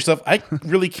kind of think to yourself, I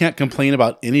really can't complain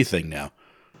about anything now.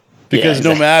 Because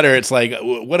exactly. No matter, it's like,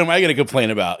 what am I going to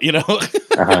complain about? You know,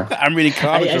 I'm reading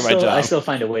comics for my job. I still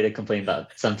find a way to complain about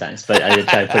sometimes, but I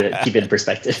try to keep it in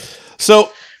perspective.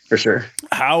 So, for sure,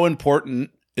 how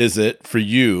important is it for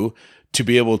you to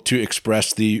be able to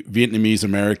express the Vietnamese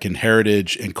American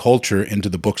heritage and culture into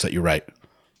the books that you write?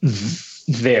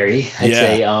 Very, I'd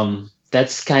say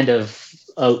that's kind of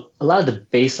a lot of the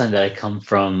baseline that I come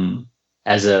from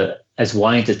as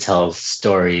wanting to tell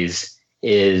stories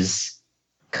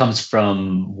comes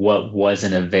from what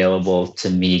wasn't available to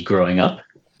me growing up.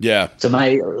 Yeah. So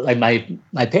my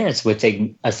parents would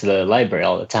take us to the library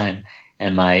all the time,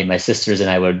 and my sisters and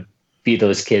I would be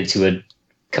those kids who would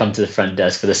come to the front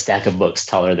desk with a stack of books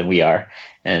taller than we are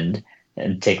and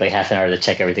take like half an hour to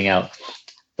check everything out.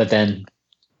 But then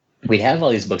we'd have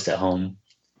all these books at home.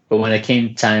 But when it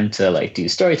came time to like do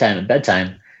story time and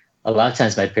bedtime, a lot of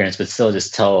times my parents would still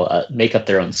just make up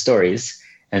their own stories.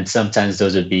 And sometimes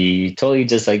those would be totally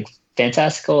just like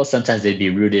fantastical. Sometimes they'd be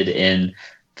rooted in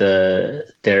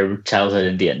their childhood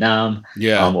in Vietnam,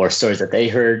 or stories that they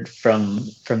heard from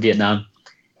Vietnam.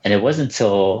 And it wasn't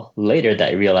until later that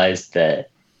I realized that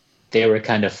they were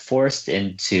kind of forced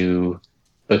into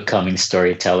becoming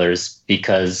storytellers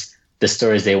because the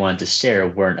stories they wanted to share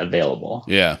weren't available.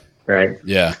 Yeah. right?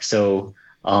 Yeah. So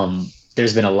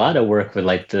there's been a lot of work with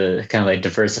like the kind of like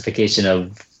diversification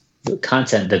of the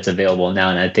content that's available now,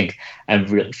 and I think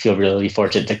feel really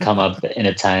fortunate to come up in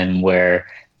a time where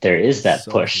there is that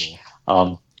So push.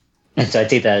 cool. And so I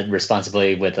take that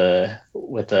responsibility with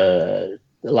a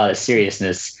lot of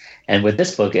seriousness. And with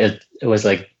this book, it was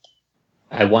like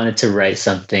I wanted to write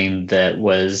something that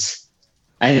was,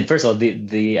 I think, first of all,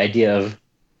 the idea of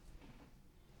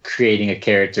creating a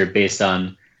character based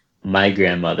on my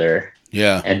grandmother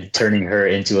Yeah. and turning her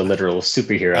into a literal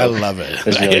superhero. I love it.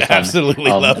 Was really I fun.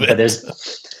 absolutely love it.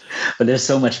 But there's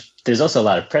so much. There's also a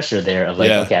lot of pressure there of like,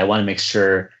 Yeah. okay, I want to make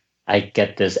sure I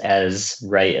get this as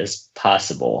right as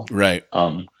possible. Right.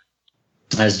 I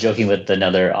was joking with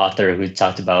another author who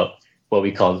talked about what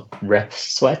we call rep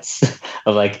sweats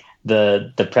of like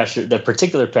the pressure, the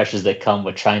particular pressures that come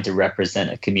with trying to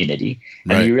represent a community.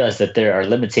 And Right. you realize that there are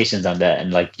limitations on that.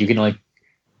 And like, you can only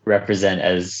represent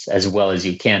as well as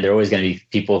you can. There are always going to be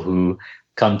people who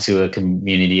come to a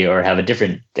community or have a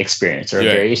different experience or a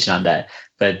variation on that.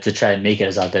 But to try and make it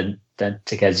as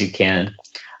authentic as you can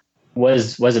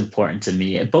was important to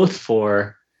me. Both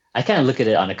for, I kind of look at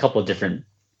it on a couple of different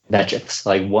metrics.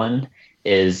 Like one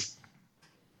is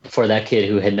for that kid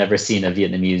who had never seen a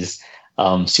Vietnamese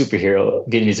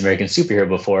Vietnamese American superhero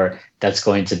before, that's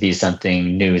going to be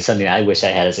something new, something I wish I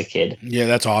had as a kid. Yeah,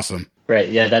 that's awesome. Right.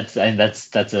 Yeah, that's a.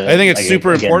 I think it's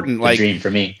super important. A like dream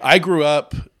for me. I grew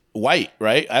up white,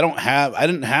 right? I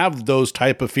didn't have those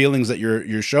type of feelings that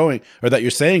you're showing or that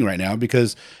you're saying right now,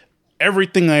 because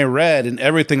everything I read and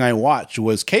everything I watched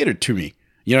was catered to me.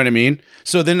 You know what I mean?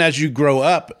 So then as you grow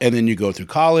up and then you go through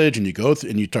college and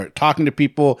and you start talking to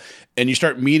people and you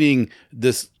start meeting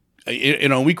this, you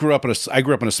know, I grew up in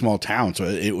a small town. So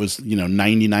it was,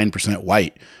 99%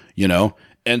 white,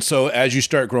 And so as you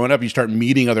start growing up, you start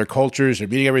meeting other cultures, you're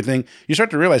meeting everything, you start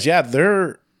to realize, yeah,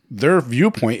 their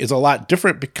viewpoint is a lot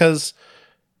different because,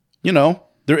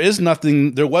 there was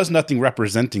nothing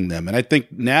representing them. And I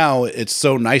think now it's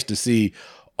so nice to see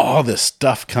all this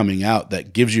stuff coming out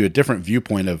that gives you a different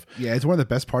viewpoint of. Yeah, it's one of the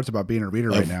best parts about being a reader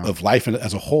right now. Of life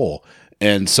as a whole.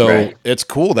 And so It's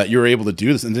cool that you're able to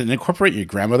do this and then incorporate your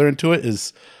grandmother into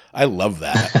it. I love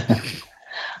that.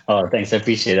 Oh, thanks. I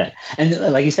appreciate that. And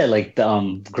like you said, like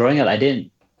growing up, I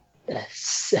didn't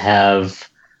have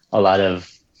a lot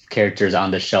of characters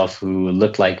on the shelf who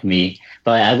looked like me,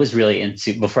 but I was really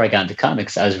before I got into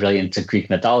comics, I was really into Greek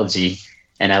mythology,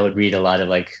 and I would read a lot of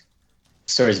like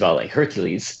stories about like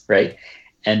Hercules, right?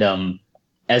 And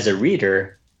as a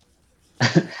reader,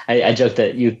 I joke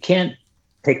that you can't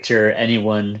picture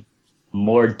anyone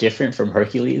more different from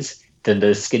Hercules than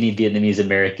the skinny Vietnamese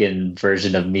American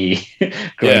version of me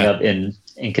growing up in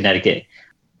Connecticut.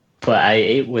 But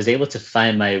I was able to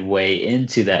find my way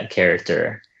into that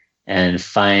character and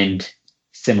find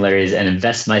similarities and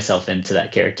invest myself into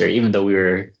that character, even though we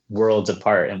were worlds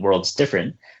apart and worlds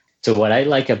different. So what I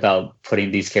like about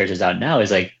putting these characters out now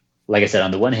is like I said,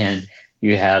 on the one hand,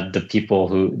 you have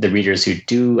the readers who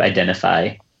do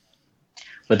identify,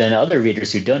 but then other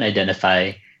readers who don't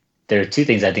identify. There are two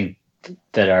things I think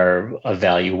that are of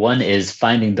value. One is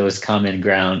finding that common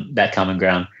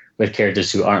ground with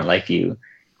characters who aren't like you,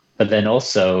 but then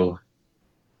also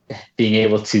being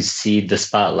able to see the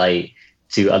spotlight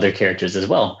to other characters as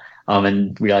well,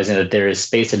 and realizing that there is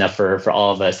space enough for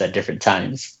all of us at different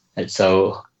times. And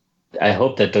so I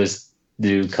hope that those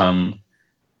do come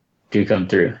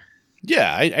through.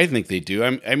 Yeah, I think they do. I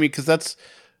mean, because that's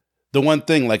the one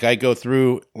thing. Like I go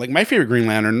through, like my favorite Green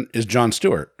Lantern is Jon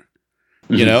Stewart.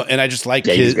 And I just like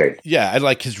I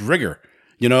like his rigor.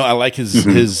 I like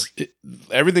his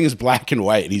everything is black and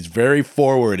white, and he's very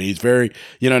forward. And he's very,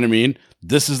 you know what I mean?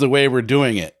 This is the way we're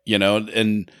doing it,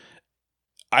 and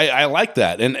I like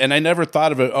that. And I never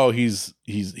thought of it. Oh, he's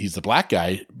the black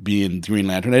guy being Green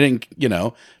Lantern. I didn't,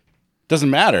 doesn't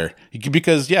matter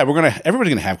because everybody's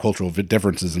gonna have cultural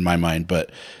differences in my mind,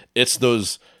 but it's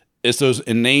those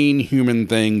inane human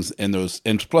things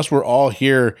and plus we're all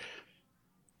here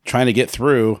trying to get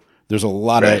through. There's a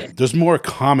lot of there's more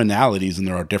commonalities than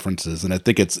there are differences, and I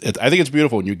think it's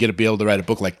beautiful when you get to be able to write a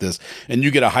book like this and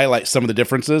you get to highlight some of the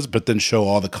differences, but then show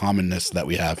all the commonness that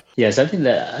we have. Yeah, something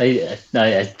that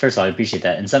I first of all I appreciate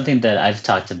that, and something that I've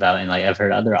talked about and like I've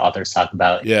heard other authors talk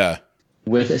about. Yeah,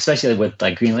 especially with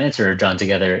like Green Lantern or Drawn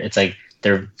Together, it's like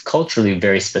they're culturally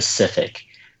very specific,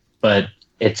 but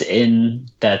it's in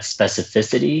that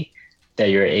specificity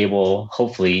that you're able,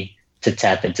 hopefully, to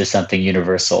tap into something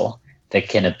universal that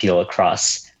can appeal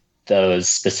across those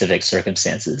specific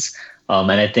circumstances.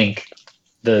 And I think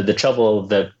the trouble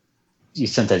that you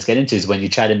sometimes get into is when you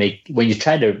try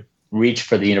to reach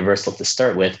for the universal to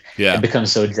start with, it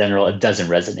becomes so general it doesn't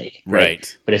resonate.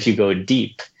 Right. But if you go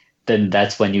deep, then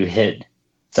that's when you hit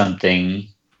something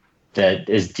that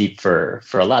is deep for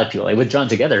a lot of people. Like with Drawn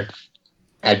Together,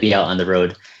 I'd be out on the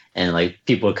road and like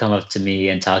people would come up to me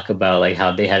and talk about like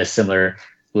how they had a similar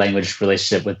language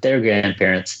relationship with their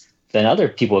grandparents. Then other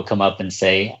people would come up and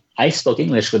say, I spoke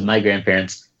English with my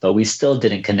grandparents, but we still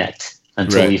didn't connect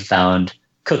until we found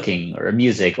cooking or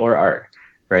music or art.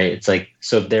 Right. It's like,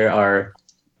 so there are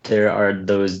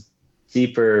those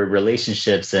deeper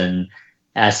relationships and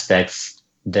aspects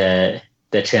that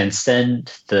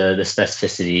transcend the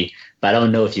specificity, but I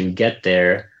don't know if you get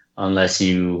there unless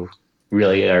you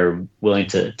really are willing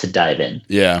to dive in.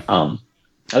 Yeah.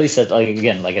 At least that's, like,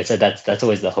 again, like I said, that's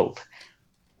always the hope.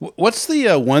 What's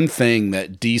the one thing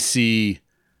that DC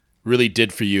really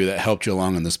did for you that helped you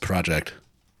along in this project?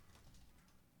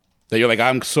 That you're like,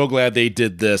 I'm so glad they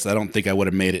did this. I don't think I would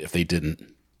have made it if they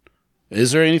didn't.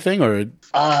 Is there anything, or?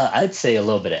 I'd say a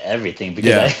little bit of everything,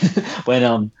 because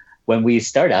when we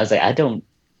started, I was like, I don't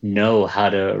know how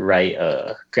to write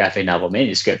a graphic novel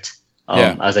manuscript.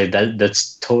 I was like,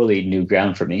 that's totally new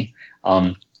ground for me.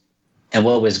 And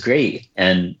what was great,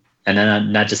 and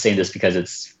I'm not just saying this because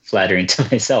it's flattering to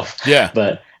myself,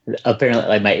 but apparently,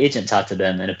 like, my agent talked to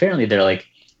them, and apparently they're like,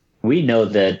 we know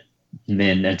that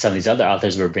Min and some of these other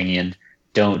authors we're bringing in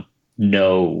don't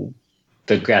know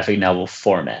the graphic novel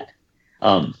format.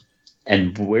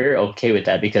 And we're okay with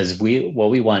that, because what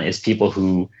we want is people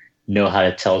who know how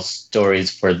to tell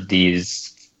stories for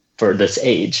this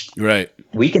age. Right.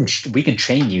 We can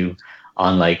train you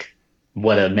on like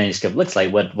what a manuscript looks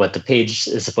like, what the page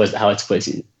is how it's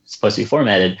supposed to be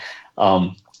formatted.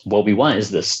 What we want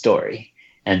is the story.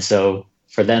 And so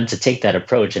for them to take that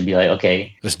approach and be like,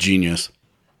 okay, that's genius.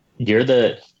 You're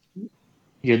the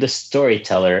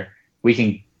storyteller. We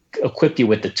can equip you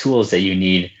with the tools that you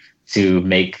need to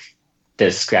make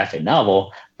this graphic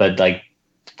novel, but like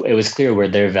it was clear where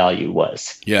their value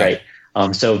was. Right.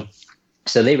 So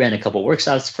they ran a couple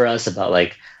workshops for us about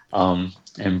like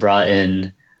and brought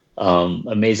in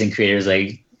amazing creators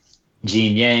like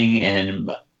Jean Yang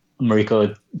and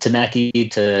Mariko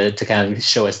Tanaki to kind of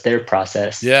show us their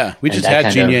process. Yeah, we just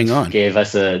had Jean Yang on. Gave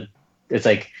us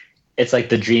it's like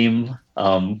the dream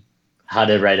how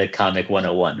to write a comic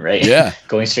 101, right? Yeah.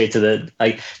 Going straight to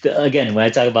again, when I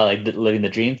talk about like living the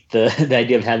dream, the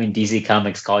idea of having DC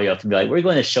Comics call you up and be like, we're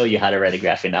going to show you how to write a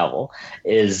graphic novel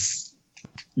is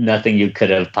nothing you could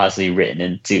have possibly written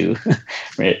into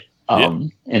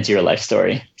into your life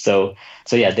story. So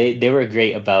yeah, they were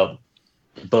great about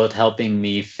both helping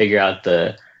me figure out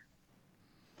the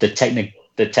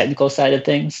technical side of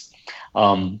things,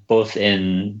 both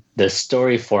in the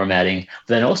story formatting,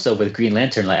 but then also with Green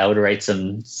Lantern, like I would write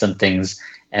some things,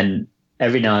 and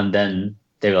every now and then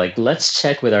they were like, let's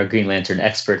check with our Green Lantern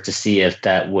expert to see if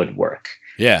that would work.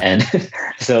 Yeah. And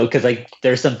so, cause like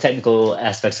there's some technical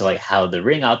aspects of like how the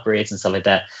ring operates and stuff like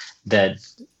that, and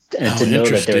to know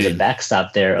that there was a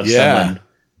backstop there of someone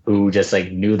who just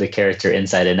like knew the character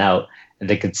inside and out, and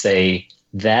they could say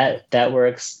that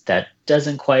works, that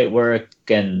doesn't quite work,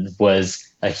 and was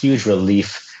a huge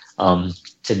relief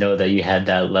to know that you had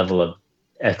that level of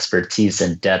expertise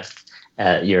and depth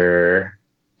at your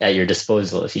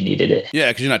disposal if you needed it. Yeah,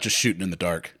 because you're not just shooting in the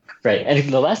dark. Right.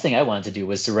 And the last thing I wanted to do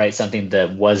was to write something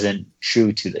that wasn't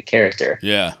true to the character.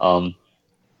 Yeah.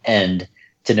 And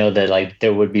to know that like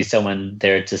there would be someone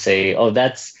there to say, oh,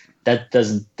 that's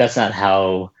not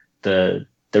how the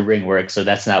ring works, or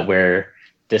that's not where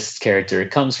this character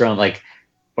comes from, like,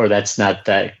 or that's not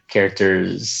that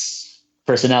character's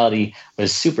personality,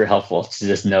 was super helpful to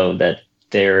just know that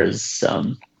there's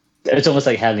it's almost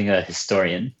like having a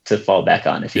historian to fall back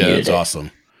on if you needed it. Yeah, that's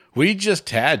awesome. We just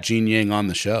had Jean Yang on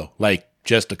the show, like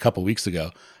just a couple weeks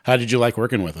ago. How did you like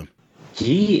working with him?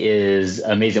 He is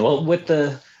amazing. Well,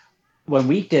 when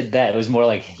we did that, it was more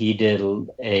like he did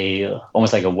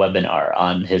almost like a webinar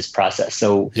on his process.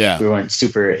 So we weren't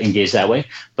super engaged that way.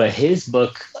 But his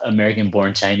book, American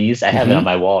Born Chinese, I have it on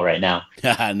my wall right now.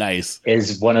 Nice.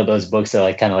 Is one of those books that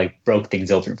like kind of like broke things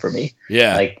open for me.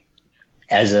 Yeah. Like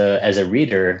as a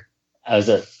reader, as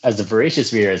a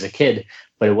voracious reader as a kid,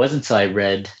 but it wasn't until I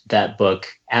read that book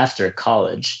after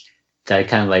college that I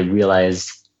kind of like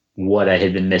realized what I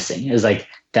had been missing. It was like,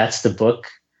 that's the book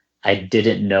I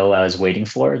didn't know I was waiting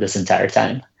for this entire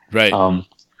time. Right.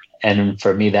 And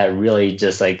for me, that really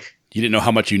just like, you didn't know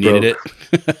how much you needed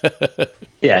it.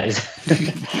 Yeah.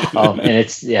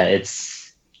 And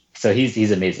so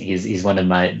he's amazing. He's one of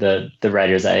the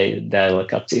writers that I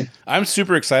look up to. I'm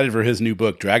super excited for his new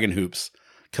book, Dragon Hoops,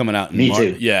 coming out in Me March.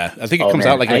 too. Yeah. I think it comes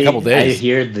out like in a couple days. I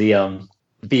hear the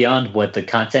beyond what the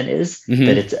content is, Mhm.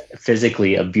 that it's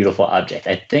physically a beautiful object.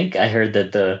 I think I heard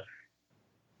that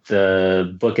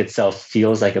the book itself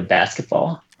feels like a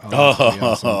basketball.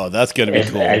 That's gonna be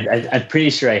cool. I'm pretty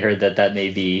sure I heard that may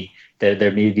be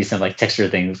there may be some like texture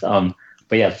things.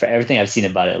 But yeah, for everything I've seen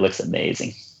about it, it looks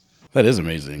amazing. That is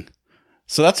amazing.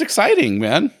 So that's exciting,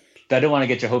 man. But I don't want to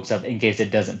get your hopes up in case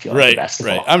it doesn't feel like a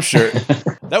basketball. Right. I'm sure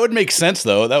that would make sense,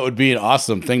 though. That would be an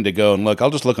awesome thing to go and look. I'll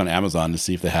just look on Amazon to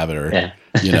see if they have it, or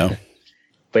you know.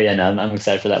 But yeah, no, I'm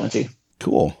excited for that one too.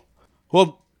 Cool.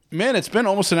 Well, man, it's been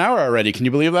almost an hour already. Can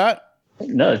you believe that?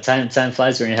 No, time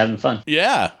flies when you're having fun.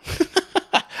 Yeah.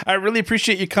 I really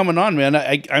appreciate you coming on, man.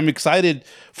 I'm excited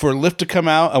for Lift to come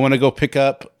out. I want to go pick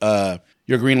up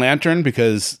your Green Lantern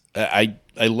because I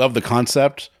love the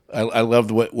concept. I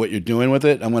love what you're doing with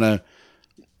it. I'm gonna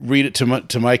read it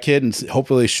to my kid, and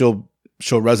hopefully she'll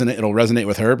resonate. It'll resonate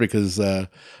with her because I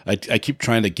keep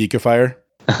trying to geekify her.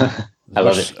 I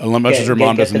love it. As much as her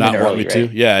mom does not want me to.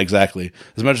 Right? Yeah, exactly.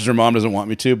 As much as her mom doesn't want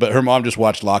me to, but her mom just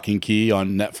watched Lock and Key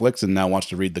on Netflix and now wants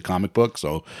to read the comic book.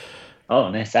 So, oh,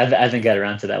 nice. I haven't got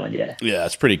around to that one yet. Yeah,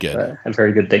 it's pretty good. I've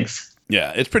heard good things.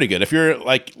 Yeah, it's pretty good. If you're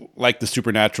like the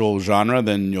supernatural genre,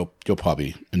 then you'll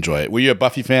probably enjoy it. Were you a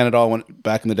Buffy fan at all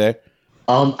back in the day?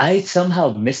 I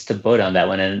somehow missed the boat on that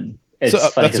one, and it's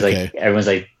funny because like everyone's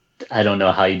like, I don't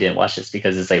know how you didn't watch this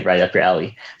because it's like right up your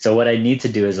alley. So what I need to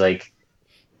do is like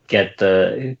get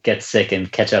sick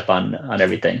and catch up on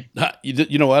everything.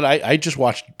 You know what? I just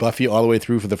watched Buffy all the way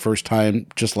through for the first time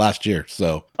just last year.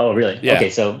 So oh really? Yeah. Okay,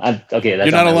 so that's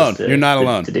you're not alone. You're not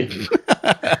alone. To do.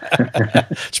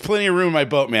 There's plenty of room in my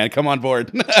boat, man. Come on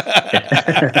board.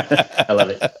 I love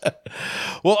it.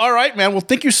 Well, all right, man. Well,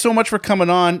 thank you so much for coming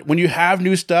on. When you have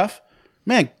new stuff,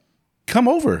 man, come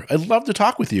over. I'd love to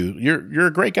talk with you. You're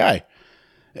a great guy.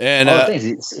 And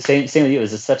thanks. Same with you. It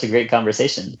was such a great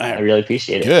conversation. I really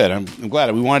appreciate it. Good. I'm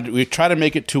glad. We try to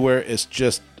make it to where it's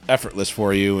just effortless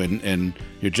for you, and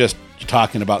you're just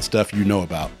talking about stuff you know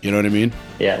about. You know what I mean?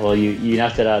 Yeah. Well, you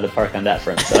knocked it out of the park on that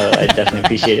front, so I definitely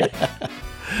appreciate it.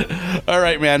 All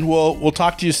right, man. We'll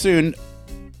talk to you soon.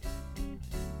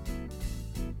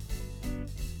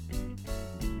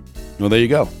 Well, there you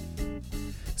go.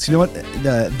 So you know what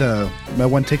my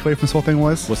one takeaway from this whole thing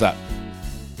was? What's that?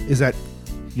 Is that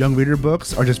young reader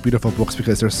books are just beautiful books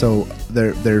because there's so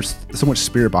much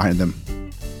spirit behind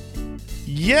them.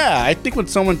 Yeah, I think when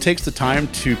someone takes the time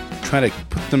to try to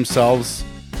put themselves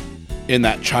in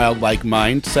that childlike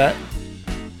mindset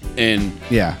and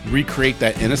recreate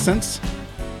that innocence,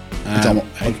 I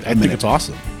think it's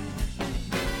awesome.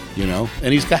 You know,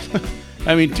 and he's got.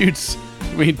 I mean, dudes.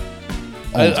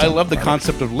 I love the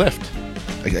concept of Lift.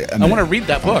 I want to read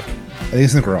that book. I think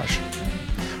it's in the garage.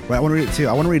 Right, I want to read it too.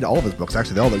 I want to read all of his books.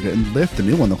 Actually, they all look good. And Lift, the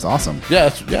new one, looks awesome. Yeah,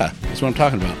 that's what I'm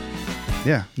talking about.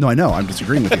 Yeah, no, I know. I'm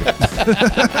disagreeing with you.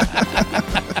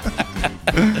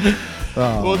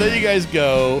 Well, there you guys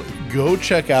go. Go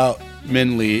check out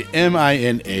MINH,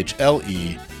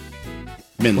 MINHLE.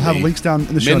 We'll have links down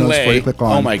in the show notes for you to click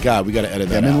on. Oh my God, we got to edit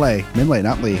that out. MINH,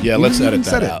 not Lee. Yeah, let's edit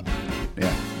that out.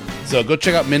 Yeah. So go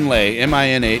check out MINH,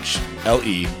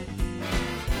 MINHLE.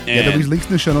 Yeah, there'll be links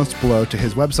in the show notes below to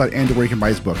his website and to where you can buy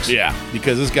his books. Yeah,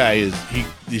 because this guy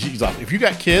he's awesome. If you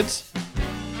got kids,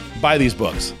 buy these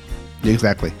books. Yeah,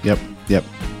 exactly. Yep.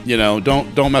 You know,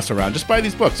 don't mess around. Just buy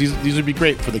these books. These would be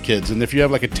great for the kids. And if you have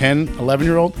like a 10,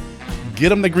 11-year-old, get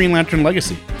them the Green Lantern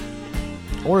Legacy.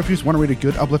 Or if you just want to read a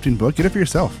good uplifting book, get it for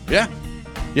yourself. Yeah.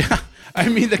 I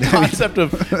mean, the concept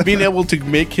of being able to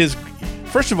make his...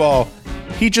 First of all,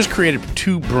 he just created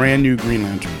 2 brand new Green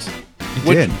Lanterns.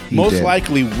 Which most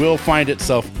likely will find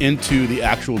itself into the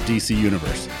actual DC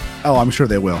universe. Oh, I'm sure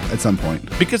they will at some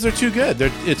point. Because they're too good.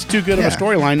 It's too good of a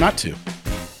storyline not to.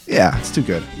 Yeah, it's too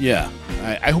good. Yeah.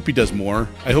 I hope he does more.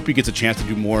 I hope he gets a chance to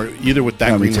do more, either with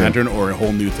that Green Lantern or a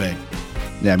whole new thing.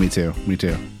 Yeah, me too.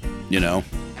 You know?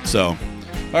 So,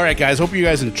 all right, guys. Hope you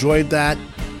guys enjoyed that.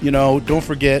 You know, don't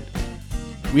forget,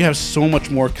 we have so much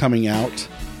more coming out.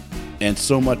 And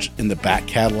so much in the back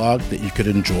catalog that you could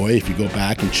enjoy if you go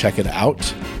back and check it out.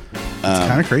 It's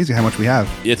kind of crazy how much we have.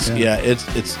 It's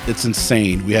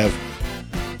insane. We have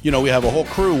a whole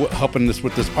crew helping us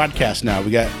with this podcast now.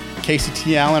 We got Casey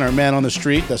T. Allen, our man on the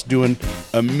street, that's doing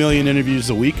 1 million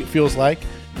interviews a week. It feels like.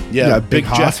 Yeah, Big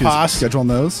Jeff Haas scheduling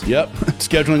those. Yep,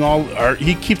 scheduling all.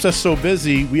 He keeps us so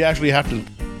busy. We actually have to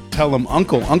tell him,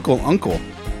 Uncle.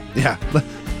 Yeah.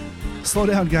 Slow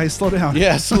down, guys. Slow down.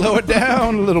 Yeah, slow it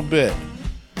down a little bit.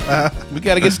 We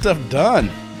got to get stuff done.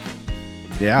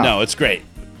 Yeah. No, it's great.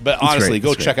 But honestly,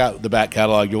 go check out the back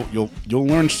catalog. You'll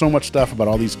learn so much stuff about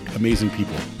all these amazing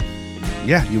people.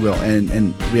 Yeah, you will.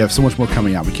 And we have so much more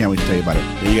coming out. We can't wait to tell you about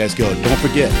it. There you guys go. Don't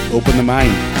forget, open the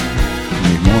mind.